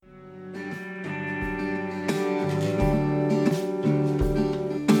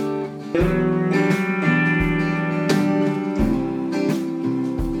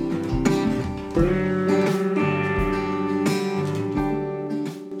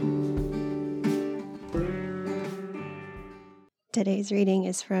Today's reading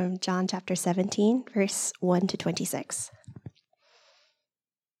is from John chapter 17, verse 1 to 26.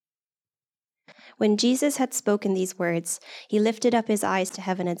 When Jesus had spoken these words, he lifted up his eyes to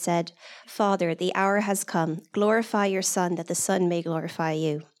heaven and said, "Father, the hour has come. Glorify your Son, that the Son may glorify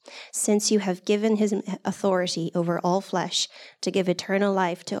you, since you have given him authority over all flesh to give eternal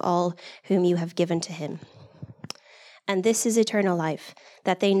life to all whom you have given to him. And this is eternal life,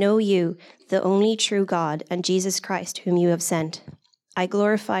 that they know you, the only true God, and Jesus Christ, whom you have sent. I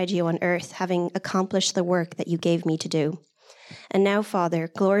glorified you on earth, having accomplished the work that you gave me to do. And now, Father,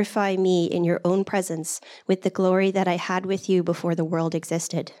 glorify me in your own presence with the glory that I had with you before the world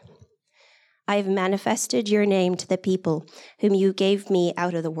existed. I have manifested your name to the people whom you gave me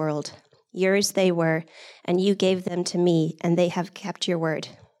out of the world. Yours they were, and you gave them to me, and they have kept your word.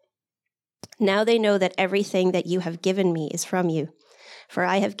 Now they know that everything that you have given me is from you. For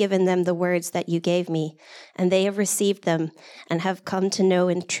I have given them the words that you gave me, and they have received them, and have come to know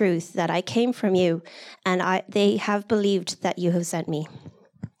in truth that I came from you, and they have believed that you have sent me.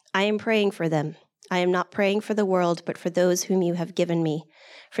 I am praying for them. I am not praying for the world, but for those whom you have given me,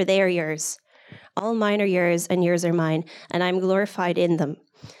 for they are yours. All mine are yours, and yours are mine, and I am glorified in them.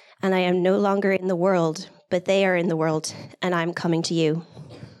 And I am no longer in the world, but they are in the world, and I am coming to you.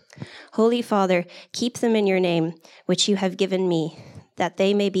 Holy Father, keep them in your name, which you have given me, that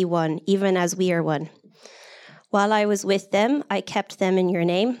they may be one, even as we are one. While I was with them, I kept them in your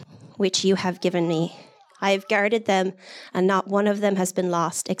name, which you have given me. I have guarded them, and not one of them has been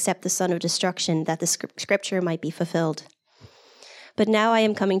lost, except the son of destruction, that the scripture might be fulfilled. But now I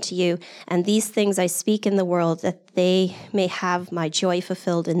am coming to you, and these things I speak in the world, that they may have my joy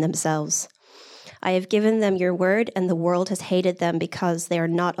fulfilled in themselves. I have given them your word, and the world has hated them because they are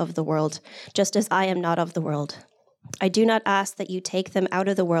not of the world, just as I am not of the world. I do not ask that you take them out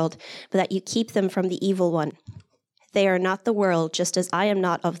of the world, but that you keep them from the evil one. They are not the world, just as I am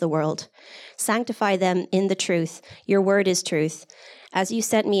not of the world. Sanctify them in the truth. Your word is truth. As you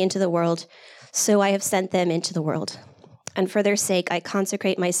sent me into the world, so I have sent them into the world. And for their sake I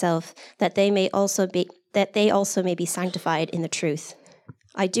consecrate myself, that they also may be sanctified in the truth.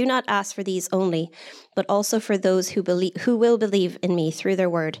 I do not ask for these only, but also for those who will believe in me through their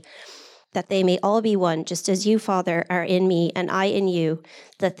word, that they may all be one, just as you, Father, are in me and I in you,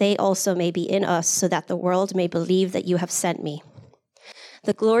 that they also may be in us, so that the world may believe that you have sent me.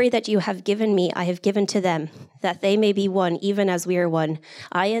 The glory that you have given me I have given to them, that they may be one, even as we are one,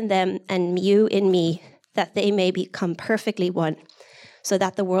 I in them and you in me, that they may become perfectly one, so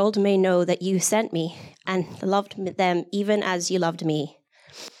that the world may know that you sent me and loved them even as you loved me.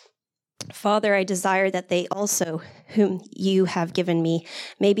 Father, I desire that they also, whom you have given me,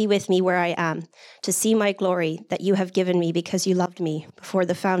 may be with me where I am, to see my glory that you have given me because you loved me before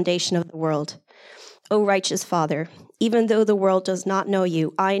the foundation of the world. O righteous Father, even though the world does not know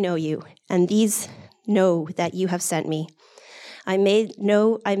you, I know you, and these know that you have sent me. I made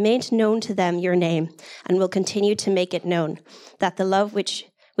known to them your name, and will continue to make it known, that the love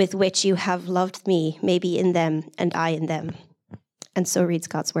with which you have loved me may be in them, and I in them." And so reads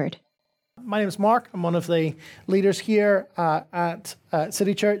God's word. My name is Mark. I'm one of the leaders here at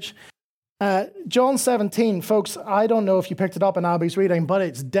City Church. John 17, folks, I don't know if you picked it up in Abby's reading, but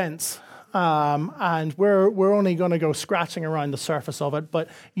it's dense. And we're only going to go scratching around the surface of it. But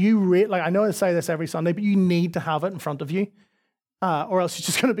I know I say this every Sunday, but you need to have it in front of you, or else you're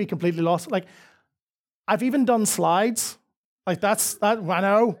just going to be completely lost. Like, I've even done slides. Like that I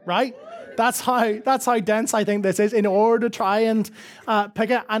know, right? That's how dense I think this is, in order to try and pick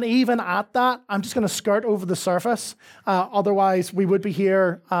it. And even at that, I'm just going to skirt over the surface. Otherwise, we would be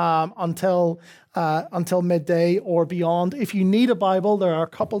here until midday or beyond. If you need a Bible, there are a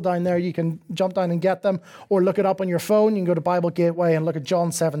couple down there. You can jump down and get them, or look it up on your phone. You can go to Bible Gateway and look at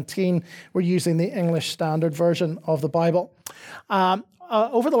John 17. We're using the English Standard Version of the Bible.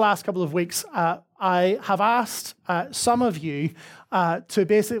 Over the last couple of weeks, I have asked some of you to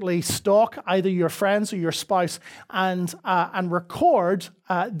basically stalk either your friends or your spouse and record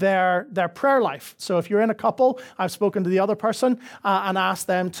their prayer life. So if you're in a couple, I've spoken to the other person and asked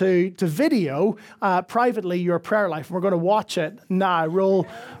them to video privately your prayer life. And we're going to watch it now. Roll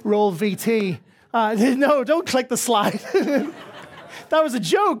VT. No, don't click the slide. That was a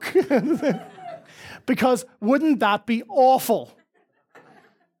joke. Because wouldn't that be awful?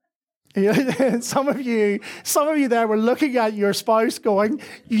 Some of you there were looking at your spouse going,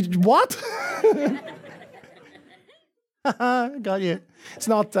 "What?" Got you. It's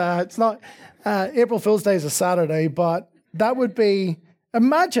not April Fool's Day is a Saturday, but that would be,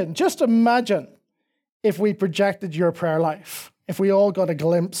 just imagine if we projected your prayer life, if we all got a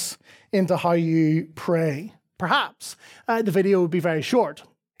glimpse into how you pray. perhaps the video would be very short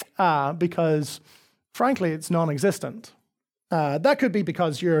because, frankly, it's non-existent. That could be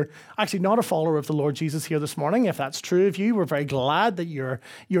because you're actually not a follower of the Lord Jesus here this morning. If that's true of you, we're very glad that you're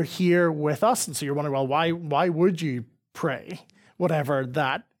here with us. And so you're wondering, well, why would you pray, whatever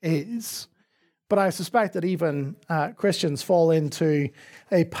that is? But I suspect that even Christians fall into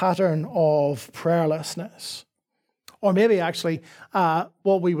a pattern of prayerlessness. Or maybe actually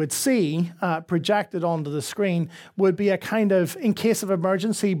what we would see projected onto the screen would be a kind of, in case of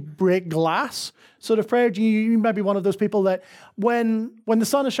emergency, break glass sort of prayer. You might be one of those people that when the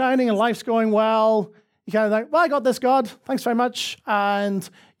sun is shining and life's going well, you kind of like, well, I got this, God, thanks very much. And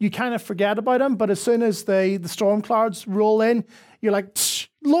you kind of forget about him. But as soon as the storm clouds roll in, you're like,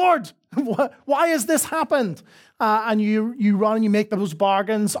 Lord, why has this happened? And you run and you make those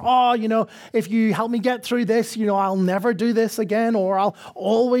bargains. Oh, if you help me get through this, I'll never do this again, or I'll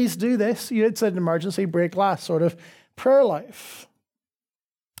always do this. It's an emergency break glass sort of prayer life.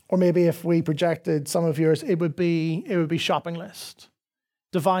 Or maybe if we projected some of yours, it would be shopping list.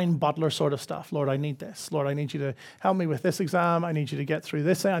 Divine butler sort of stuff. Lord, I need this. Lord, I need you to help me with this exam. I need you to get through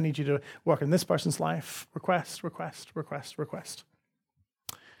this. I need you to work in this person's life. Request, request, request, request.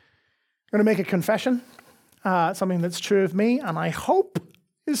 I'm going to make a confession. Something that's true of me, and I hope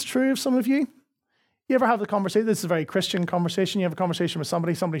is true of some of you. You ever have the conversation? This is a very Christian conversation. You have a conversation with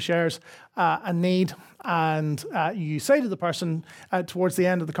somebody shares a need, and you say to the person towards the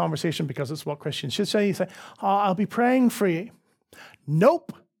end of the conversation, because it's what Christians should say, you say, oh, I'll be praying for you.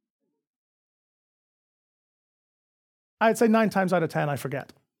 Nope. I'd say 9 times out of 10, I forget.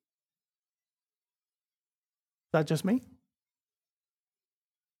 Is that just me?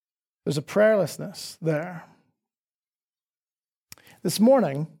 There's a prayerlessness there. This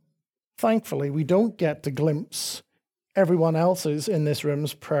morning, thankfully, we don't get to glimpse everyone else's in this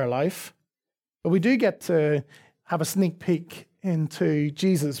room's prayer life, but we do get to have a sneak peek into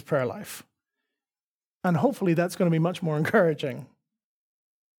Jesus' prayer life. And hopefully that's going to be much more encouraging.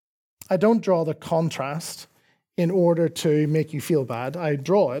 I don't draw the contrast in order to make you feel bad. I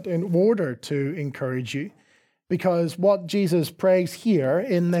draw it in order to encourage you. Because what Jesus prays here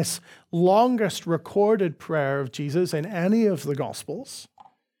in this longest recorded prayer of Jesus in any of the Gospels,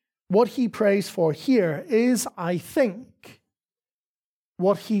 what he prays for here is, I think,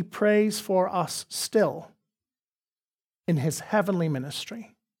 what he prays for us still in his heavenly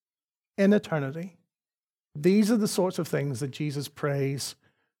ministry, in eternity. These are the sorts of things that Jesus prays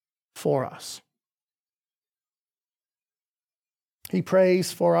for us. He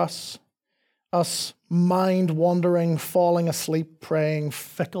prays for us mind-wandering, falling asleep, praying,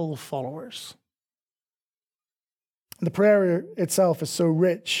 fickle followers. The prayer itself is so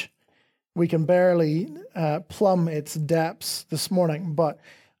rich, we can barely plumb its depths this morning. But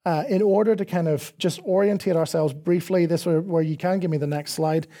in order to kind of just orientate ourselves briefly, this is where you can give me the next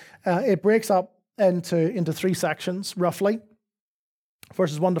slide, it breaks up into 3 sections, roughly.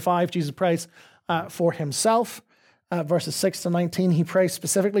 Verses 1 to 5, Jesus prays for himself. Verses 6 to 19, he prays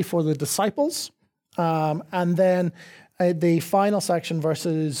specifically for the disciples. And then the final section,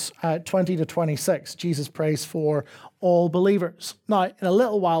 verses 20 to 26, Jesus prays for all believers. Now, in a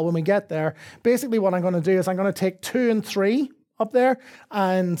little while when we get there, basically what I'm going to do is I'm going to take 2 and 3 up there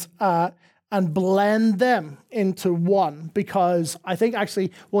and blend them into one, because I think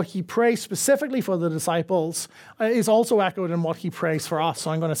actually what he prays specifically for the disciples is also echoed in what he prays for us.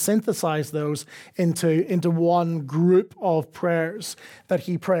 So I'm going to synthesize those into one group of prayers that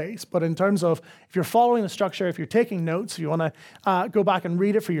he prays. But in terms of, if you're following the structure, if you're taking notes, if you want to go back and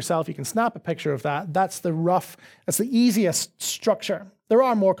read it for yourself, you can snap a picture of that. That's the easiest structure. There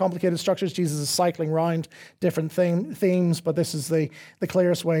are more complicated structures. Jesus is cycling around different themes, but this is the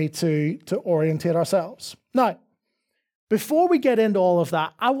clearest way to orientate ourselves. Now, before we get into all of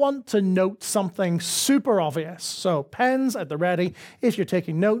that, I want to note something super obvious. So pens at the ready. If you're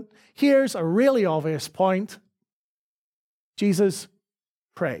taking note, here's a really obvious point. Jesus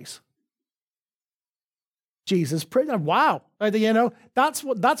prays. Jesus prays. Wow. That's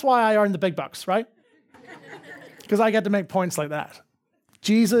why I earn the big bucks, right? Because I get to make points like that.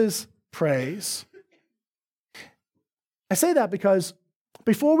 Jesus prays. I say that because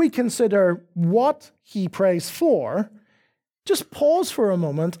before we consider what he prays for, just pause for a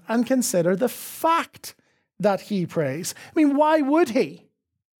moment and consider the fact that he prays. I mean, why would he?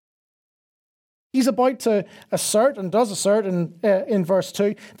 He's about to assert, and does assert in verse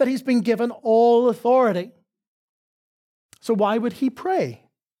 2, that he's been given all authority. So why would he pray?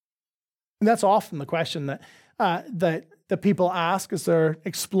 And that's often the question that people ask as they're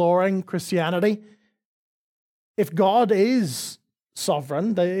exploring Christianity. If God is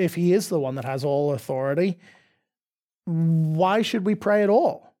sovereign, if he is the one that has all authority, why should we pray at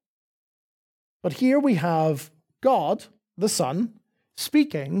all? But here we have God, the Son,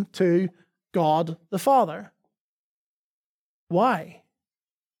 speaking to God, the Father. Why?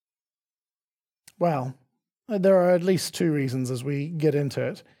 Well, there are at least two reasons as we get into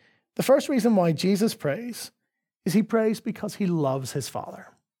it. The first reason why Jesus prays is he prays because he loves his Father.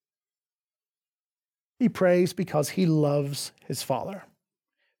 He prays because he loves his Father.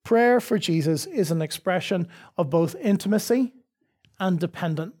 Prayer for Jesus is an expression of both intimacy and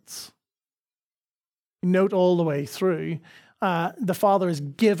dependence. Note all the way through, the Father is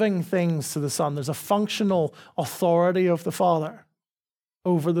giving things to the Son. There's a functional authority of the Father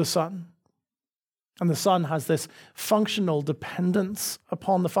over the Son. And the Son has this functional dependence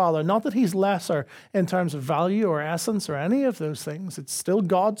upon the Father. Not that he's lesser in terms of value or essence or any of those things. It's still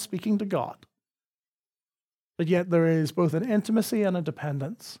God speaking to God. But yet there is both an intimacy and a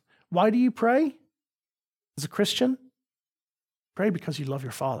dependence. Why do you pray? As a Christian, pray because you love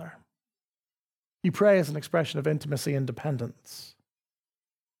your Father. You pray as an expression of intimacy and dependence.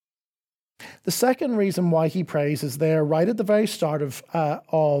 The second reason why he prays is there right at the very start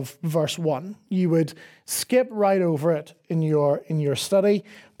of verse 1. You would skip right over it in your study,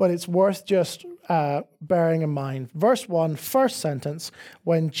 but it's worth just bearing in mind. Verse 1, first sentence,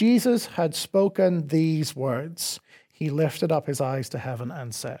 when Jesus had spoken these words, he lifted up his eyes to heaven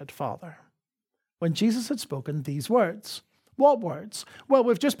and said, Father. When Jesus had spoken these words. What words? Well,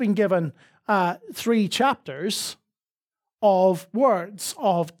 we've just been given 3 chapters of words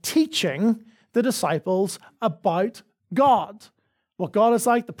of teaching the disciples about God. What God is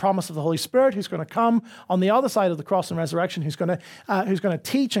like, the promise of the Holy Spirit who's going to come on the other side of the cross and resurrection, who's going to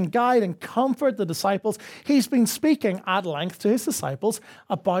teach and guide and comfort the disciples. He's been speaking at length to his disciples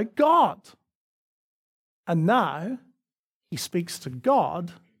about God. And now he speaks to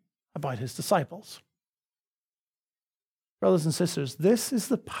God about his disciples. Brothers and sisters, this is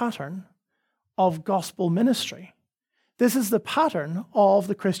the pattern of gospel ministry. This is the pattern of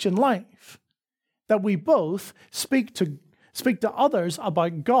the Christian life, that we both speak to others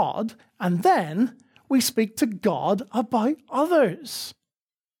about God, and then we speak to God about others.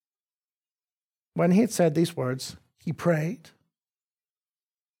 When he had said these words, he prayed.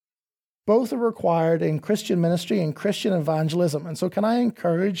 Both are required in Christian ministry and Christian evangelism. And so can I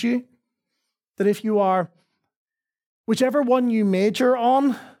encourage you that if you are, whichever one you major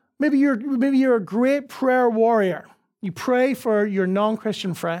on, maybe you're a great prayer warrior. You pray for your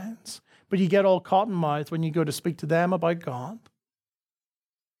non-Christian friends, but you get all cotton-mouthed when you go to speak to them about God.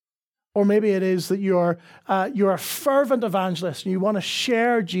 Or maybe it is that you're a fervent evangelist and you want to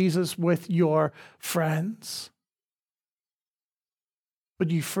share Jesus with your friends.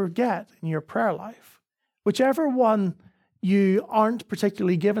 But you forget in your prayer life. Whichever one you aren't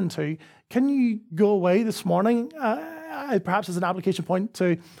particularly given to, can you go away this morning, perhaps as an application point,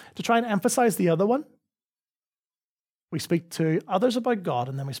 to try and emphasize the other one? We speak to others about God,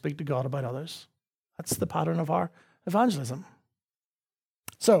 and then we speak to God about others. That's the pattern of our evangelism.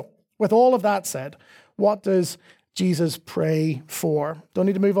 So, with all of that said, what does Jesus pray for? Don't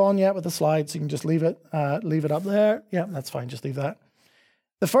need to move on yet with the slides. You can just leave it up there. Yeah, that's fine. Just leave that.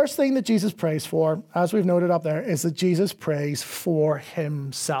 The first thing that Jesus prays for, as we've noted up there, is that Jesus prays for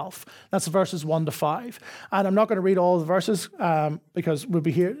himself. That's verses 1 to 5. And I'm not going to read all the verses because we'll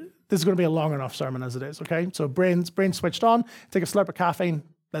be here. This is going to be a long enough sermon as it is, okay? So brain switched on, take a slurp of caffeine,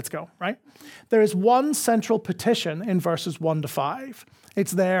 let's go, right? There is one central petition in verses 1 to 5.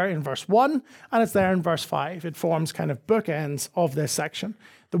 It's there in verse 1 and it's there in verse 5. It forms kind of bookends of this section.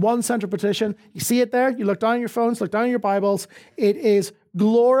 The one central petition, you see it there, you look down at your phones, look down at your Bibles, it is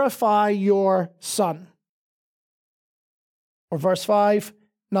glorify your Son. Or verse 5,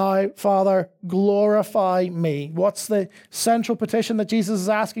 now, Father, glorify me. What's the central petition that Jesus is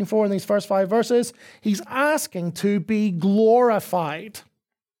asking for in these first 5 verses? He's asking to be glorified.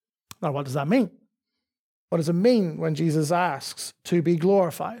 Now, what does that mean? What does it mean when Jesus asks to be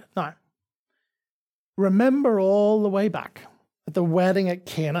glorified? Now, remember all the way back at the wedding at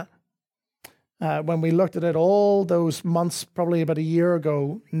Cana, when we looked at it all those months, probably about a year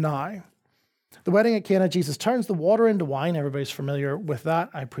ago now. The wedding at Cana, Jesus turns the water into wine. Everybody's familiar with that,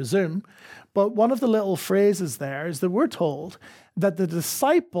 I presume. But one of the little phrases there is that we're told that the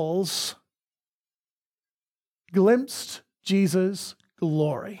disciples glimpsed Jesus'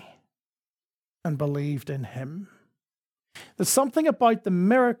 glory and believed in him. That something about the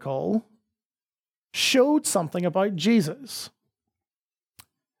miracle showed something about Jesus.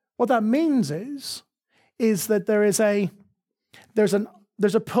 What that means is that there's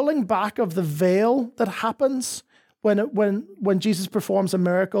a pulling back of the veil that happens when Jesus performs a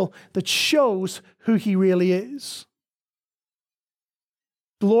miracle that shows who he really is.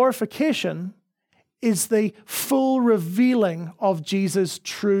 glorification is the full revealing of Jesus'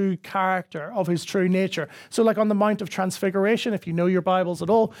 true character, of his true nature. So like on the Mount of Transfiguration, if you know your Bibles at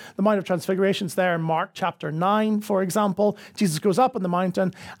all, the Mount of Transfiguration is there in Mark chapter 9, for example. Jesus goes up on the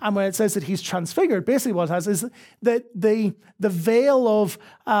mountain, and when it says that he's transfigured, basically what it has is that the veil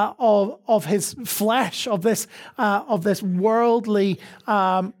of his flesh, of this worldly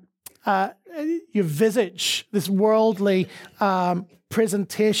your visage, this worldly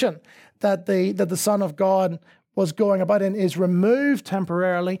presentation that the Son of God was going about in is removed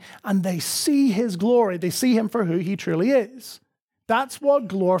temporarily, and they see his glory. They see him for who he truly is. That's what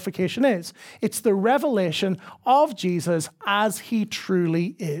glorification is. It's the revelation of Jesus as he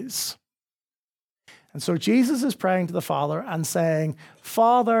truly is. And so Jesus is praying to the Father and saying,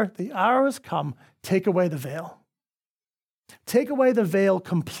 Father, the hour has come, take away the veil. Take away the veil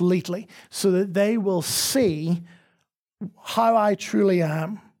completely so that they will see how I truly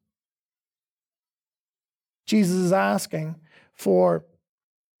am. Jesus is asking for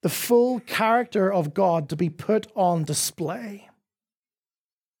the full character of God to be put on display.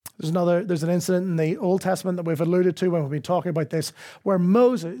 There's an incident in the Old Testament that we've alluded to when we've been talking about this, where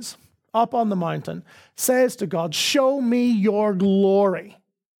Moses, up on the mountain, says to God, show me your glory.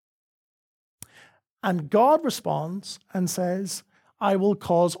 And God responds and says, I will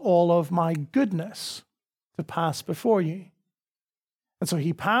cause all of my goodness to pass before you. And so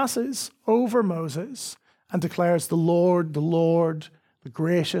he passes over Moses and declares, the Lord, the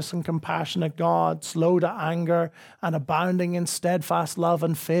gracious and compassionate God, slow to anger and abounding in steadfast love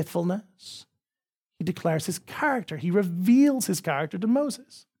and faithfulness. He declares his character. He reveals his character to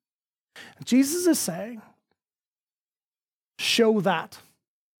Moses. And Jesus is saying, show that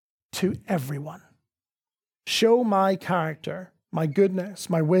to everyone. Show my character, my goodness,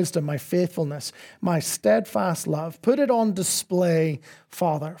 my wisdom, my faithfulness, my steadfast love. Put it on display,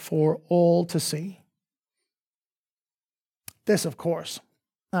 Father, for all to see. This, of course,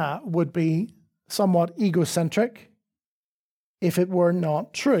 would be somewhat egocentric if it were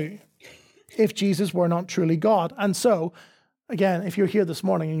not true, if Jesus were not truly God. And so, again, if you're here this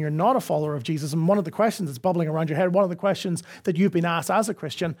morning and you're not a follower of Jesus, and one of the questions that's bubbling around your head, one of the questions that you've been asked as a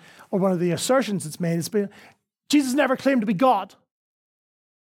Christian, or one of the assertions that's made, has been, Jesus never claimed to be God.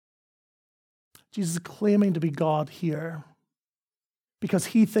 Jesus is claiming to be God here because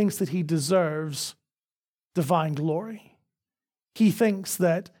he thinks that he deserves divine glory. He thinks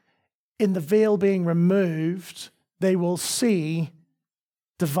that in the veil being removed, they will see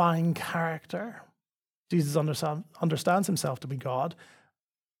divine character. Jesus understands himself to be God,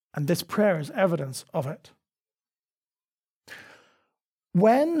 and this prayer is evidence of it.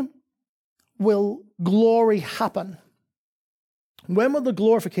 When will glory happen? When will the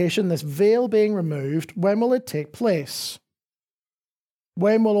glorification, this veil being removed, when will it take place?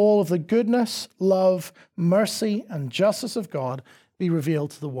 When will all of the goodness, love, mercy, and justice of God be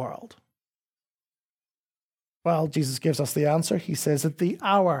revealed to the world? Well, Jesus gives us the answer. He says that the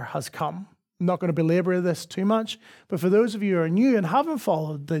hour has come. I'm not going to belabor this too much, but for those of you who are new and haven't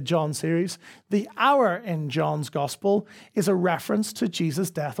followed the John series, the hour in John's gospel is a reference to Jesus'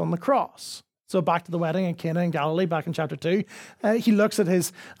 death on the cross. So back to the wedding in Cana in Galilee, back in chapter 2, he looks at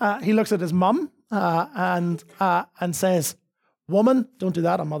his mum and says, "Woman," don't do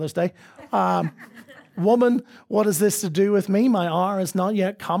that on Mother's Day. "Woman, what is this to do with me? My hour has not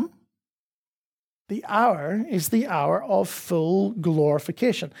yet come." The hour is the hour of full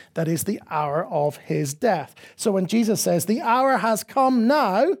glorification. That is the hour of his death. So when Jesus says, the hour has come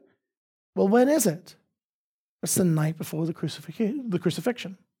now, well, when is it? It's the night before the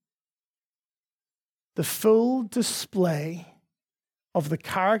crucifixion. The full display of the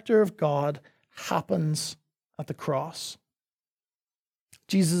character of God happens at the cross.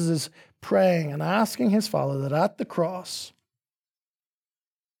 Jesus is praying and asking his Father that at the cross,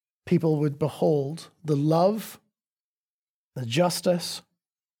 people would behold the love, the justice,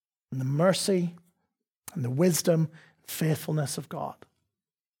 and the mercy, and the wisdom, and faithfulness of God.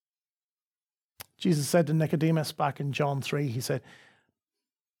 Jesus said to Nicodemus back in John 3, he said,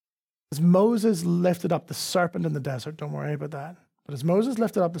 as Moses lifted up the serpent in the desert, don't worry about that, but as Moses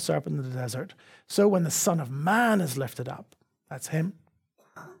lifted up the serpent in the desert, so when the Son of Man is lifted up, that's him,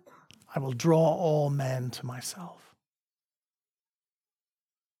 I will draw all men to myself.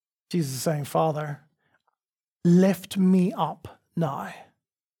 Jesus is saying, Father, lift me up now.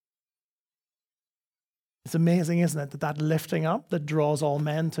 It's amazing, isn't it, that lifting up that draws all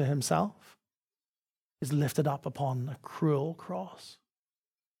men to himself is lifted up upon a cruel cross.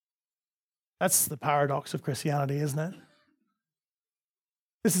 That's the paradox of Christianity, isn't it?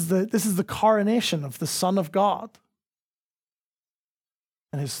 This is the coronation of the Son of God.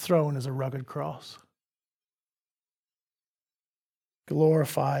 and his throne is a rugged cross.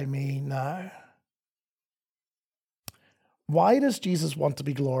 Glorify me now. Why does Jesus want to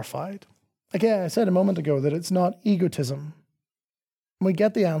be glorified? Again, I said a moment ago that it's not egotism. We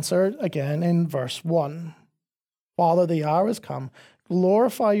get the answer again in verse 1. Father, the hour has come.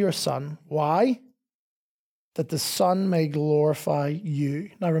 Glorify your Son. Why? That the Son may glorify you.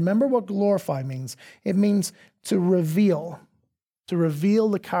 Now remember what glorify means. It means to reveal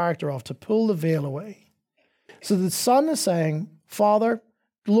the character of, to pull the veil away. So the Son is saying, Father,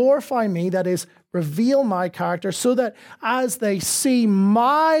 glorify me, that is, reveal my character, so that as they see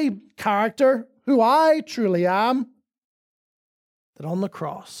my character, who I truly am, that on the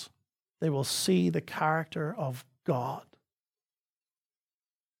cross they will see the character of God.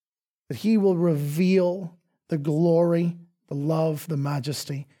 That he will reveal the glory, the love, the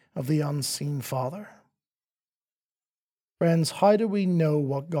majesty of the unseen Father. Friends, how do we know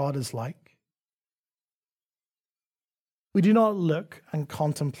what God is like? We do not look and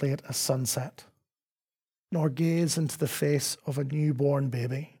contemplate a sunset, nor gaze into the face of a newborn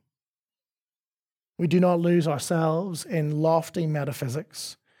baby. We do not lose ourselves in lofty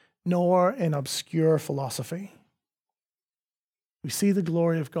metaphysics, nor in obscure philosophy. We see the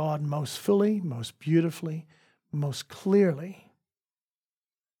glory of God most fully, most beautifully, most clearly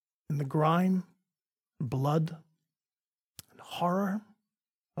in the grime, blood, and horror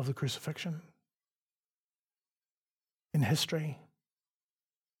of the crucifixion. In history.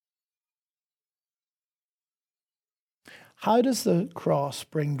 How does the cross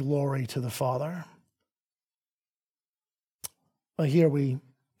bring glory to the Father? Well, here we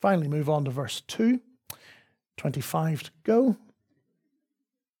finally move on to verse 2, 25 to go.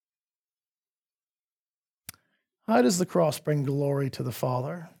 How does the cross bring glory to the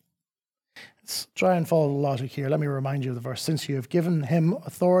Father? Let's try and follow the logic here. Let me remind you of the verse. Since you have given him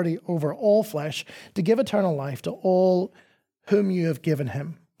authority over all flesh to give eternal life to all whom you have given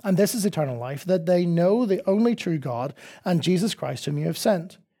him. And this is eternal life, that they know the only true God and Jesus Christ whom you have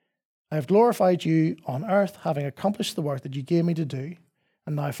sent. I have glorified you on earth, having accomplished the work that you gave me to do.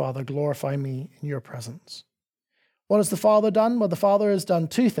 And now, Father, glorify me in your presence. What has the Father done? Well, the Father has done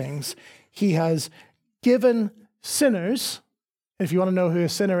two things. He has given sinners, if you want to know who a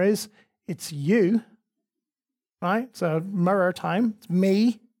sinner is, it's you, right? So mirror time, it's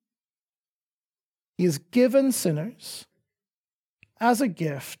me. He has given sinners as a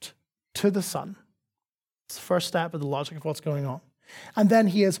gift to the Son. It's the first step of the logic of what's going on. And then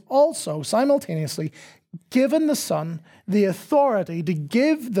he has also simultaneously given the Son the authority to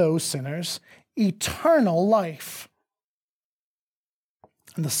give those sinners eternal life.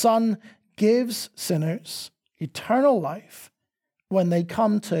 And the Son gives sinners eternal life when they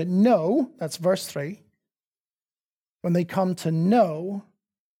come to know, that's verse 3, when they come to know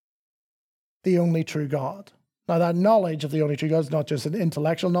the only true God. Now, that knowledge of the only true God is not just an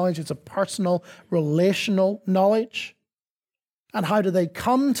intellectual knowledge, it's a personal, relational knowledge. And how do they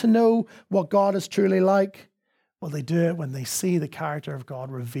come to know what God is truly like? Well, they do it when they see the character of God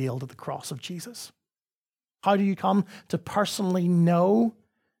revealed at the cross of Jesus. How do you come to personally know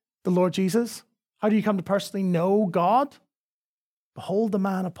the Lord Jesus? How do you come to personally know God? Behold the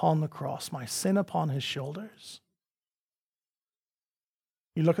man upon the cross, my sin upon his shoulders.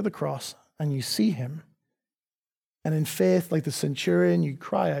 You look at the cross and you see him. And in faith, like the centurion, you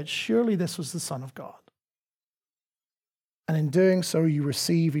cry out, surely this was the Son of God. And in doing so, you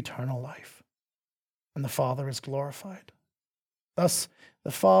receive eternal life. And the Father is glorified. Thus,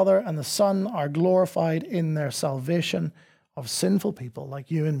 the Father and the Son are glorified in their salvation of sinful people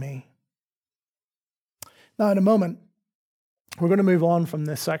like you and me. Now, in a moment, we're going to move on from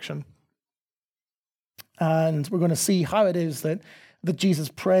this section. And we're going to see how it is that Jesus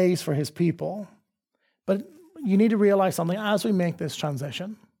prays for his people. But you need to realize something as we make this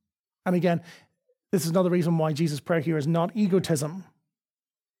transition. And again, this is another reason why Jesus' prayer here is not egotism.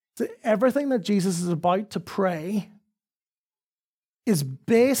 Everything that Jesus is about to pray is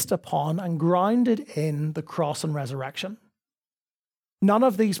based upon and grounded in the cross and resurrection. None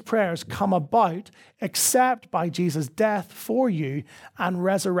of these prayers come about except by Jesus' death for you and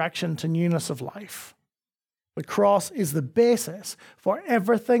resurrection to newness of life. The cross is the basis for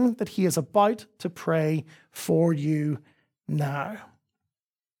everything that he is about to pray for you now.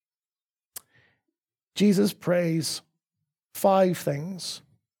 Jesus prays 5 things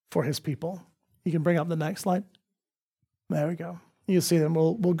for his people. You can bring up the next slide. There we go. You'll see them.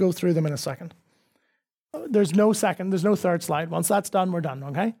 We'll go through them in a second. There's no third slide. Once that's done, we're done,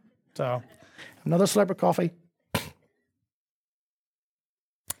 okay? So, another slurp of coffee.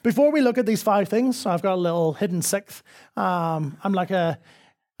 Before we look at these 5 things, I've got a little hidden 6th. I'm like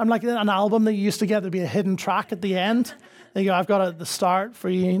I'm like an album that you used to get. There'd be a hidden track at the end. There you go. I've got it at the start for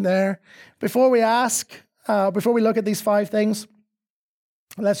you there. Before we look at these 5 things,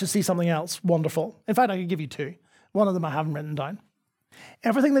 let's just see something else wonderful. In fact, I could give you 2. One of them I haven't written down.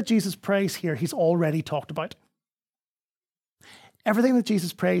 Everything that Jesus prays here, he's already talked about. Everything that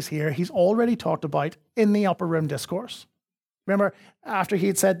Jesus prays here, he's already talked about in the upper room discourse. Remember, after he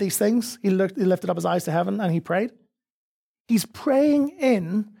had said these things, he lifted up his eyes to heaven and he prayed. He's praying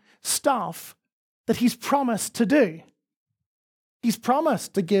in stuff that he's promised to do. He's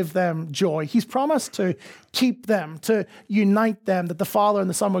promised to give them joy. He's promised to keep them, to unite them, that the Father and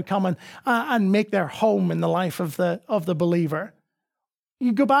the Son would come and make their home in the life of the believer.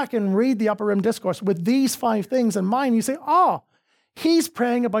 You go back and read the upper room discourse with these 5 things in mind. You say, he's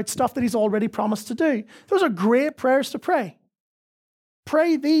praying about stuff that he's already promised to do. Those are great prayers to pray.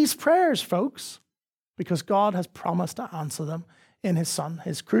 Pray these prayers, folks, because God has promised to answer them in his Son,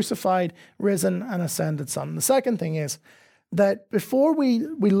 his crucified, risen, and ascended Son. The second thing is that before we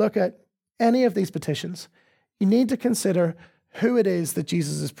look at any of these petitions, you need to consider who it is that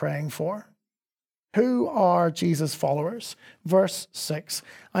Jesus is praying for. Who are Jesus' followers? Verse 6,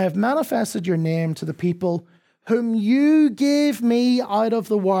 I have manifested your name to the people whom you gave me out of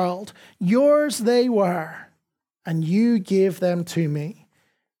the world. Yours they were, and you gave them to me,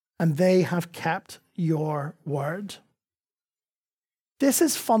 and they have kept your word. This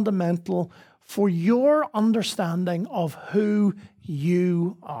is fundamental for your understanding of who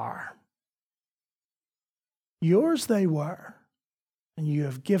you are. Yours they were, and you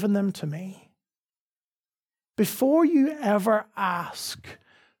have given them to me. Before you ever ask,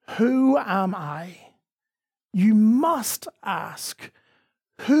 who am I? You must ask,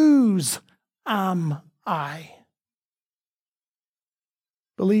 whose am I?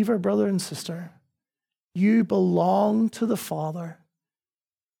 Believer, brother and sister, you belong to the Father.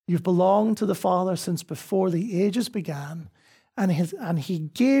 You've belonged to the Father since before the ages began, and he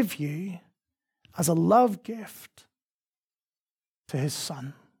gave you as a love gift to his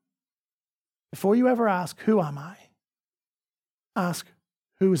Son. Before you ever ask, who am I? Ask,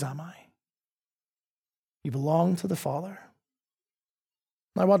 whose am I? You belong to the Father.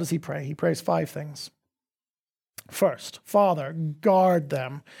 Now, what does he pray? He prays 5 things. First, Father, guard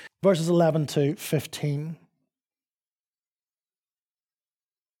them. Verses 11 to 15.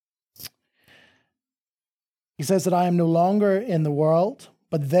 He says that I am no longer in the world,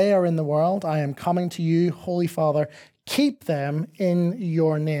 but they are in the world. I am coming to you, Holy Father. Keep them in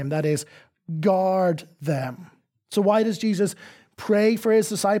your name. That is, guard them. So why does Jesus pray for his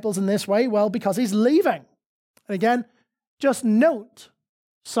disciples in this way? Well, because he's leaving. And again, just note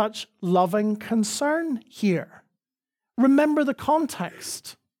such loving concern here. Remember the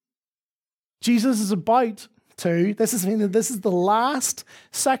context. Jesus is about to, this is the last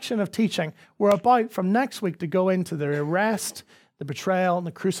section of teaching. We're about from next week to go into the arrest, the betrayal, and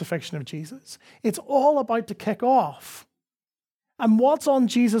the crucifixion of Jesus. It's all about to kick off. And what's on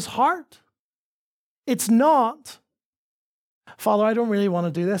Jesus' heart? It's not, Father, I don't really want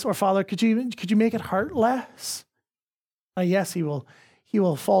to do this, or Father, could you make it hurt less? Yes, he will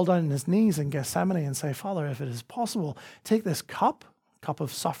fall down on his knees in Gethsemane and say, Father, if it is possible, take this cup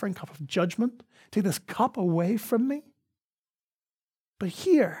of suffering, cup of judgment, take this cup away from me. But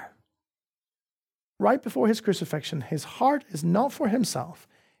here, right before his crucifixion, his heart is not for himself,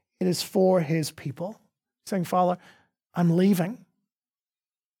 it is for his people. Saying, Father, I'm leaving.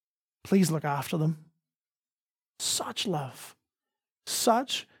 Please look after them. Such love,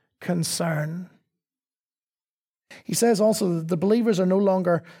 such concern. He says also that the believers are no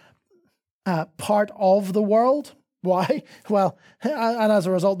longer part of the world. Why? Well, and as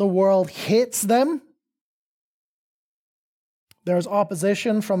a result, the world hates them. There's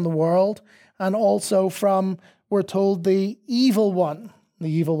opposition from the world and also from, we're told, the evil one. The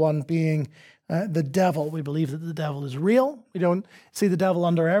evil one being the devil. We believe that the devil is real. We don't see the devil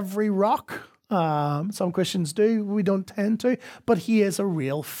under every rock. Some Christians do. We don't tend to. But he is a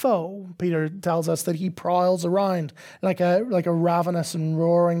real foe. Peter tells us that he prowls around like a ravenous and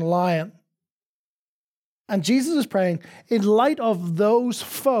roaring lion. And Jesus is praying, in light of those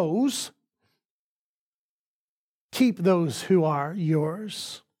foes, keep those who are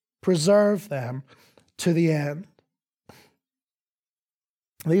yours. Preserve them to the end.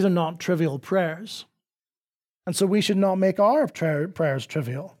 These are not trivial prayers. And so we should not make our prayers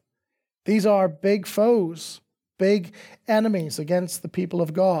trivial. These are big foes, big enemies against the people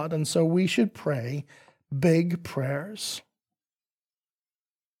of God. And so we should pray big prayers.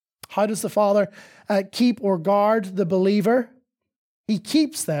 How does the Father keep or guard the believer? He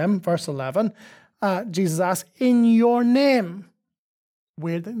keeps them, verse 11. Jesus asks, in your name.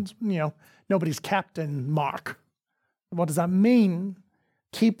 weird things, nobody's kept in Mark. What does that mean?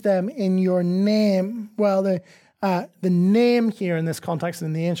 Keep them in your name. Well, the name here in this context,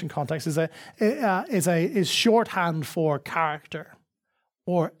 in the ancient context, is shorthand for character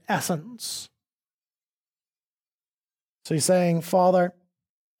or essence. So he's saying, Father,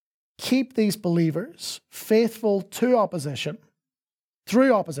 keep these believers faithful through opposition,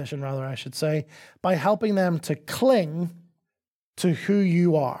 I should say, by helping them to cling to who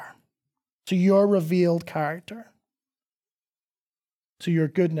you are, to your revealed character, to your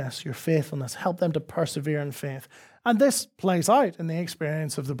goodness, your faithfulness. Help them to persevere in faith. And this plays out in the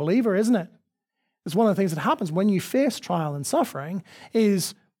experience of the believer, isn't it? It's one of the things that happens when you face trial and suffering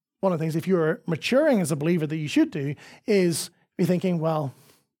is one of the things, if you're maturing as a believer, that you should do is be thinking, well,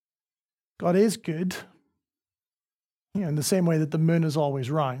 God is good. In the same way that the moon is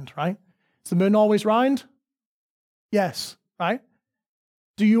always round, right? Is the moon always round? Yes, right?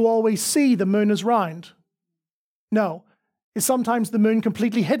 Do you always see the moon as round? No. Is sometimes the moon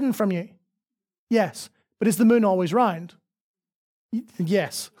completely hidden from you? Yes. But is the moon always round?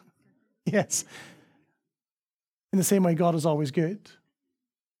 Yes. Yes. In the same way, God is always good.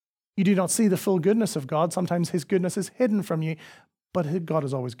 You do not see the full goodness of God. Sometimes his goodness is hidden from you, but God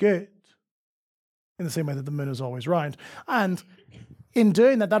is always good. In the same way that the moon is always round. And in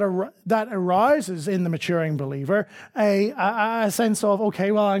doing that, that arouses in the maturing believer a sense of,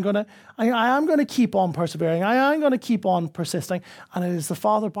 okay, well, I am going to keep on persevering. I am going to keep on persisting. And it is the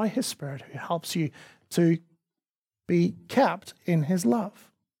Father by his Spirit who helps you to be kept in his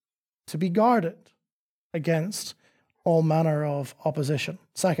love, to be guarded against all manner of opposition.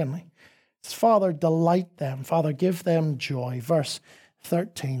 Secondly, Father, delight them. Father, give them joy. Verse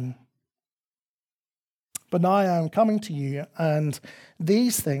 13. But now I am coming to you, and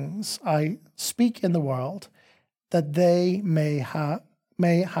these things I speak in the world, that they may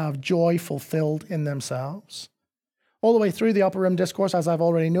have joy fulfilled in themselves. All the way through the upper room discourse, as I've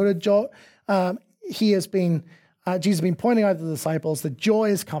already noted, Jesus has been pointing out to the disciples that joy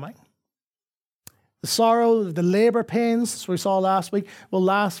is coming. The sorrow, the labor pains, as we saw last week, will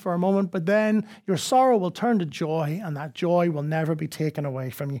last for a moment, but then your sorrow will turn to joy, and that joy will never be taken away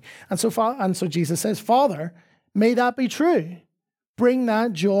from you. And so Jesus says, Father, may that be true. Bring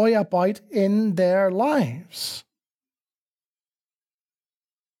that joy about in their lives.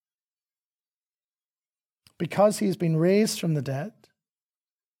 Because he has been raised from the dead,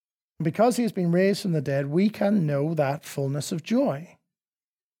 we can know that fullness of joy,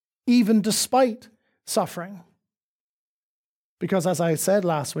 even despite suffering. Because as I said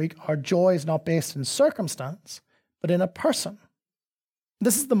last week, our joy is not based in circumstance, but in a person.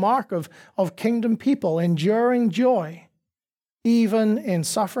 This is the mark of kingdom people, enduring joy, even in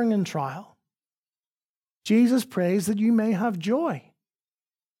suffering and trial. Jesus prays that you may have joy.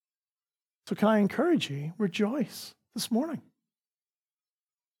 So can I encourage you, rejoice this morning.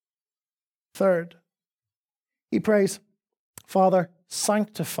 Third, he prays, Father,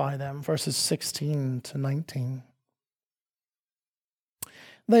 sanctify them, verses 16 to 19.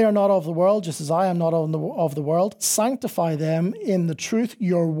 They are not of the world, just as I am not of the world. Sanctify them in the truth.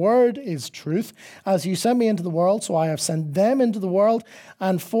 Your word is truth. As you sent me into the world, so I have sent them into the world.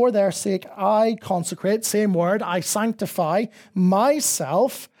 And for their sake I consecrate, same word, I sanctify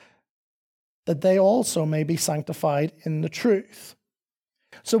myself, that they also may be sanctified in the truth.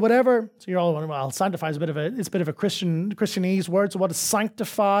 So you're all wondering, well, sanctify is a bit of a Christianese word. So what does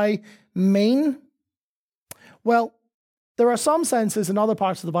sanctify mean? Well, there are some senses in other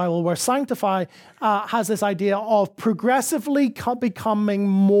parts of the Bible where sanctify has this idea of progressively becoming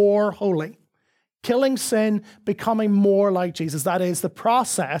more holy, killing sin, becoming more like Jesus. That is the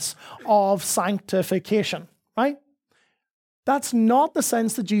process of sanctification, right? That's not the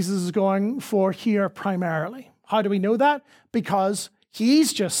sense that Jesus is going for here primarily. How do we know that? Because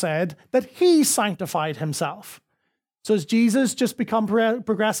he's just said that he sanctified himself. So has Jesus just become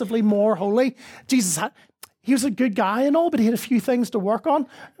progressively more holy? He was a good guy and all, but he had a few things to work on.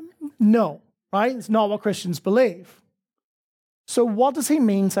 No, right? It's not what Christians believe. So what does he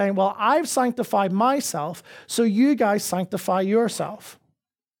mean saying, well, I've sanctified myself, so you guys sanctify yourself?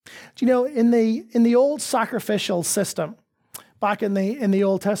 Do you know, in the old sacrificial system, back in the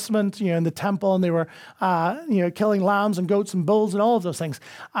Old Testament, in the temple, and they were, killing lambs and goats and bulls and all of those things,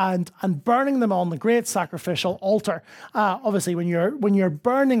 and burning them on the great sacrificial altar. Obviously, when you're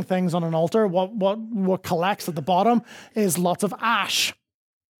burning things on an altar, what collects at the bottom is lots of ash,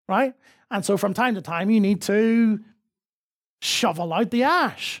 right? And so from time to time, you need to shovel out the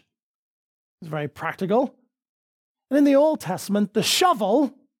ash. It's very practical. And in the Old Testament, the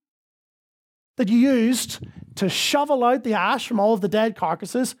shovel that you used to shovel out the ash from all of the dead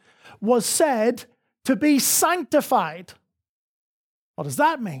carcasses, was said to be sanctified. What does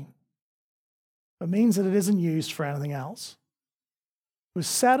that mean? It means that it isn't used for anything else. It was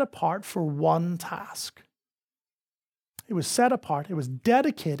set apart for one task. It was set apart. It was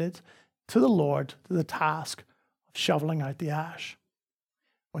dedicated to the Lord, to the task of shoveling out the ash.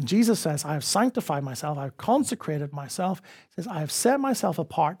 When Jesus says, I have sanctified myself, I have consecrated myself, he says, I have set myself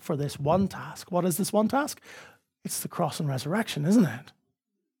apart for this one task. What is this one task? It's the cross and resurrection, isn't it?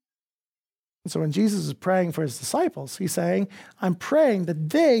 And so when Jesus is praying for his disciples, he's saying, I'm praying that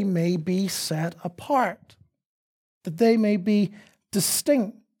they may be set apart, that they may be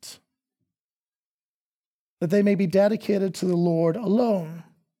distinct, that they may be dedicated to the Lord alone.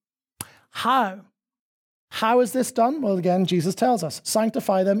 How? How is this done? Well, again, Jesus tells us,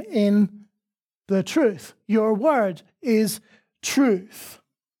 sanctify them in the truth. Your word is truth.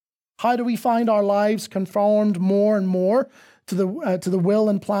 How do we find our lives conformed more and more to the will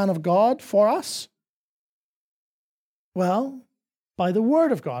and plan of God for us? Well, by the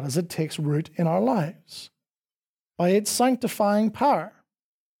word of God as it takes root in our lives, by its sanctifying power.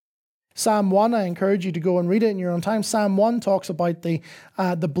 Psalm 1, I encourage you to go and read it in your own time. Psalm 1 talks about the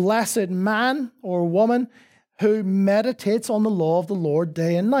blessed man or woman who meditates on the law of the Lord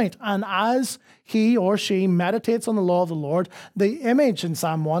day and night. And as he or she meditates on the law of the Lord, the image in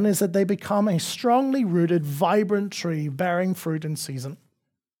Psalm 1 is that they become a strongly rooted, vibrant tree bearing fruit in season.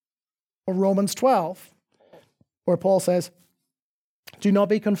 Or Romans 12, where Paul says, do not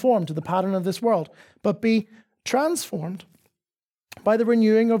be conformed to the pattern of this world, but be transformed by the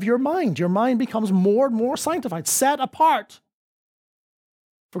renewing of your mind. Your mind becomes more and more sanctified, set apart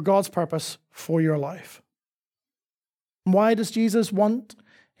for God's purpose for your life. Why does Jesus want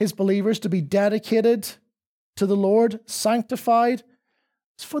his believers to be dedicated to the Lord, sanctified?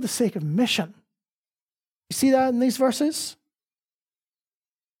 It's for the sake of mission. You see that in these verses?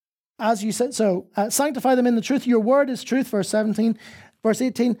 As you said, sanctify them in the truth. Your word is truth, verse 17. Verse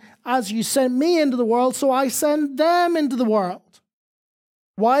 18, as you sent me into the world, so I send them into the world.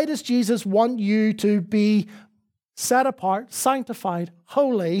 Why does Jesus want you to be set apart, sanctified,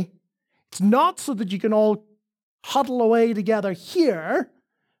 holy? It's not so that you can all huddle away together here,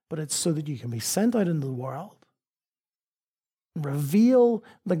 but it's so that you can be sent out into the world and reveal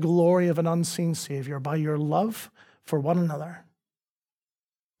the glory of an unseen Savior by your love for one another,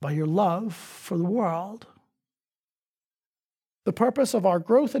 by your love for the world. The purpose of our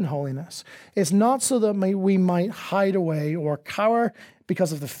growth in holiness is not so that we might hide away or cower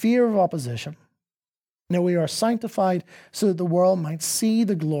because of the fear of opposition. No, we are sanctified so that the world might see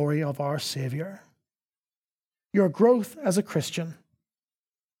the glory of our Savior. Your growth as a Christian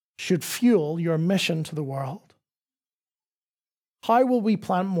should fuel your mission to the world. How will we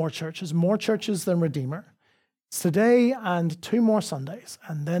plant more churches than Redeemer? It's today and 2 more Sundays,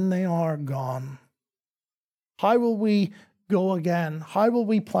 and then they are gone. How will we go again? How will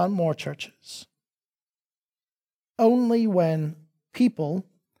we plant more churches? Only when people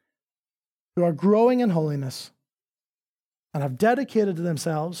who are growing in holiness and have dedicated to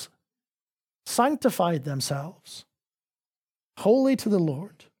themselves, sanctified themselves, holy to the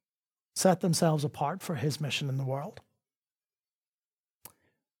Lord, set themselves apart for his mission in the world.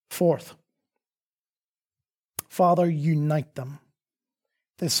 Fourth, Father, unite them.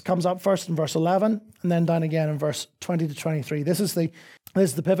 This comes up first in verse 11 and then down again in verse 20 to 23. This is the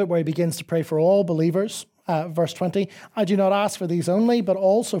pivot where he begins to pray for all believers. Verse 20, I do not ask for these only, but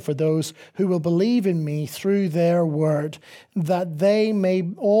also for those who will believe in me through their word, that they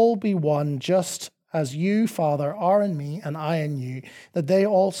may all be one, just as you, Father, are in me and I in you, that they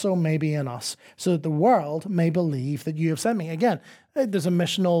also may be in us, so that the world may believe that you have sent me. Again, there's a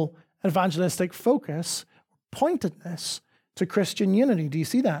missional, evangelistic focus, pointedness to Christian unity. Do you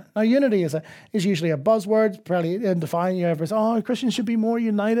see that? Now, unity is usually a buzzword, probably defined. Christians should be more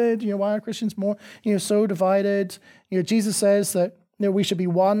united. Why are Christians more, so divided? Jesus says that we should be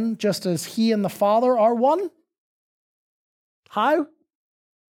one, just as he and the Father are one. How?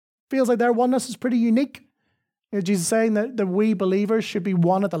 Feels like their oneness is pretty unique. Jesus is saying that we believers should be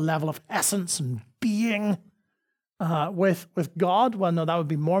one at the level of essence and being with God. Well, no, that would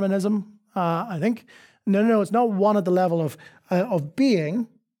be Mormonism, I think. No, it's not one at the level of being,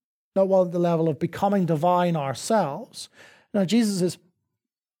 not one at the level of becoming divine ourselves. Now, Jesus is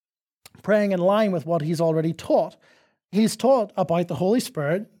praying in line with what he's already taught. He's taught about the Holy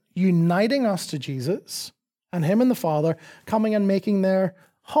Spirit uniting us to Jesus and him and the Father coming and making their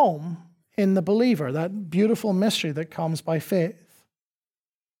home in the believer, that beautiful mystery that comes by faith.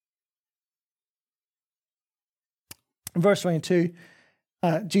 In verse 22,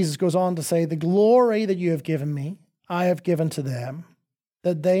 Jesus goes on to say, the glory that you have given me, I have given to them,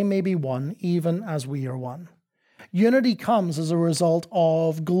 that they may be one, even as we are one. Unity comes as a result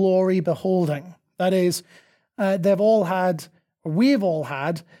of glory beholding. That is, we've all had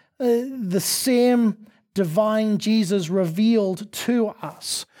the same divine Jesus revealed to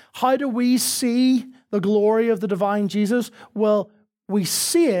us. How do we see the glory of the divine Jesus? Well, we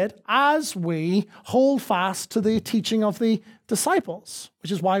see it as we hold fast to the teaching of the disciples,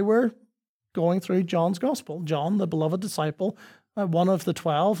 which is why we're going through John's gospel. John, the beloved disciple, one of the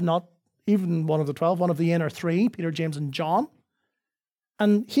 12, not even one of the 12, one of the inner three, Peter, James, and John.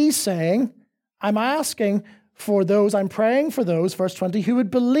 And he's saying, I'm praying for those, verse 20, who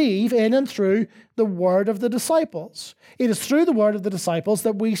would believe in and through the word of the disciples. It is through the word of the disciples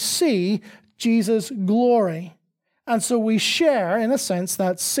that we see Jesus' glory. And so we share, in a sense,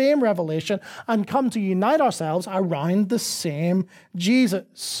 that same revelation and come to unite ourselves around the same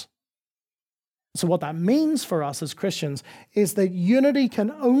Jesus. So what that means for us as Christians is that unity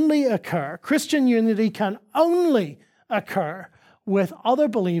can only occur, Christian unity can only occur with other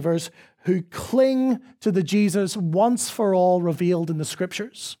believers who cling to the Jesus once for all revealed in the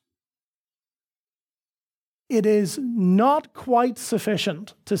Scriptures. It is not quite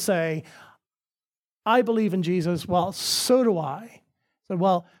sufficient to say, I believe in Jesus, well, so do I. So,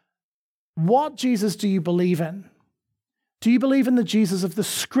 well, what Jesus do you believe in? Do you believe in the Jesus of the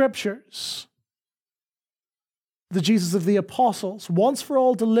Scriptures? The Jesus of the apostles, once for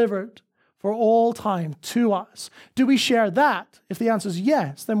all delivered for all time to us? Do we share that? If the answer is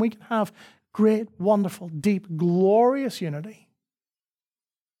yes, then we can have great, wonderful, deep, glorious unity.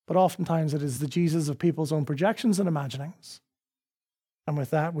 But oftentimes it is the Jesus of people's own projections and imaginings. And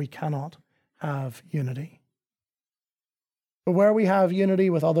with that, we cannot have unity. But where we have unity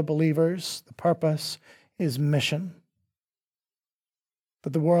with other believers, the purpose is mission,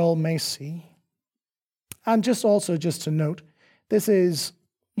 that the world may see. And just to note, this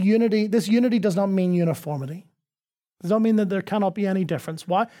unity does not mean uniformity. It does not mean that there cannot be any difference.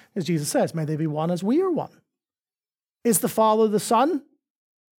 Why? As Jesus says, may they be one as we are one. Is the Father the Son?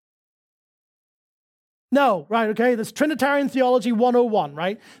 No, right, okay, that's Trinitarian Theology 101,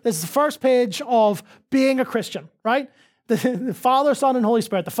 right? This is the first page of being a Christian, right? The Father, Son, and Holy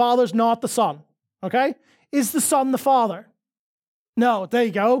Spirit. The Father's not the Son, okay? Is the Son the Father? No, there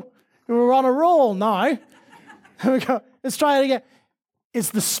you go. We're on a roll now. Here we go. Let's try it again.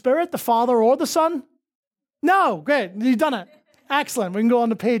 Is the Spirit the Father or the Son? No, great, you've done it. Excellent, we can go on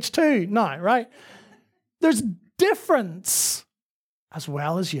to page 2 now, right? There's difference as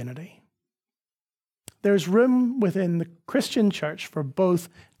well as unity. There's room within the Christian church for both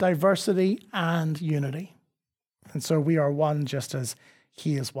diversity and unity. And so we are one just as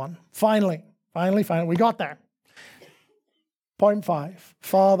he is one. Finally, we got there. Point 5,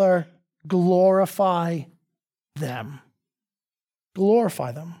 Father, glorify them.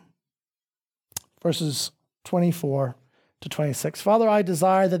 Glorify them. Verses 24 to 26. Father, I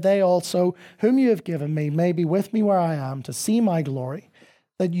desire that they also, whom you have given me, may be with me where I am, to see my glory,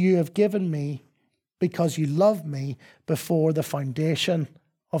 that you have given me because you loved me before the foundation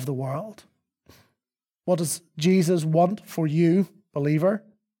of the world. What does Jesus want for you, believer?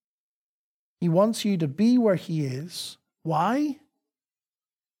 He wants you to be where he is. Why?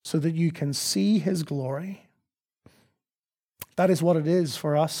 So that you can see his glory. That is what it is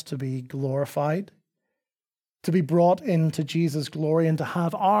for us to be glorified, to be brought into Jesus' glory and to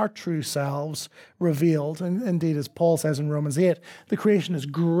have our true selves revealed. And indeed, as Paul says in Romans 8, the creation is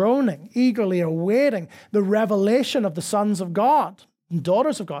groaning, eagerly awaiting the revelation of the sons of God and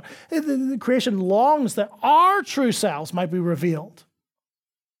daughters of God. The creation longs that our true selves might be revealed.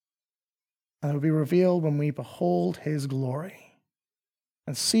 And it will be revealed when we behold his glory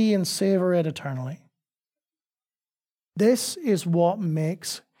and see and savor it eternally. This is what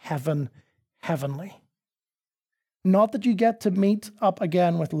makes heaven heavenly. Not that you get to meet up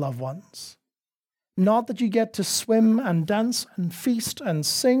again with loved ones. Not that you get to swim and dance and feast and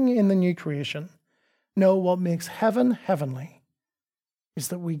sing in the new creation. No, what makes heaven heavenly is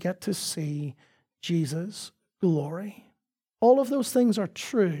that we get to see Jesus' glory. All of those things are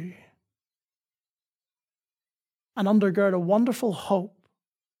true and undergird a wonderful hope.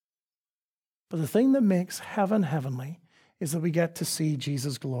 But the thing that makes heaven heavenly is that we get to see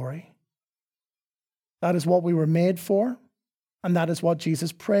Jesus' glory. That is what we were made for, and that is what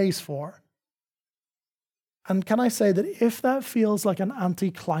Jesus prays for. And can I say that if that feels like an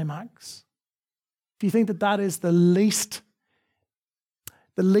anticlimax, if you think that that is the least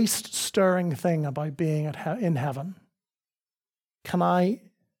stirring thing about being in heaven, can I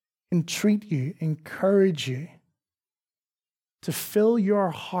entreat you, encourage you to fill your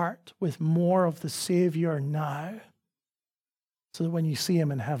heart with more of the Savior now, so that when you see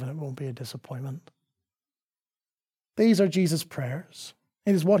him in heaven, it won't be a disappointment. These are Jesus' prayers.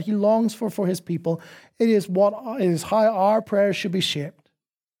 It is what he longs for his people. It is how our prayers should be shaped.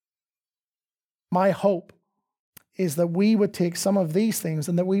 My hope is that we would take some of these things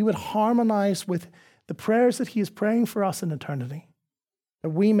and that we would harmonize with the prayers that he is praying for us in eternity, that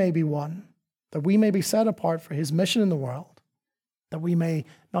we may be one, that we may be set apart for his mission in the world, that we may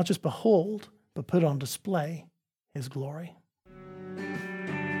not just behold, but put on display his glory.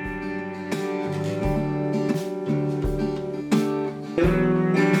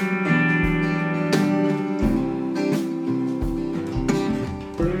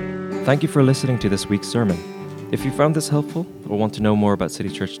 Thank you for listening to this week's sermon. If you found this helpful or want to know more about City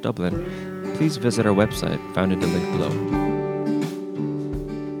Church Dublin, please visit our website found in the link below.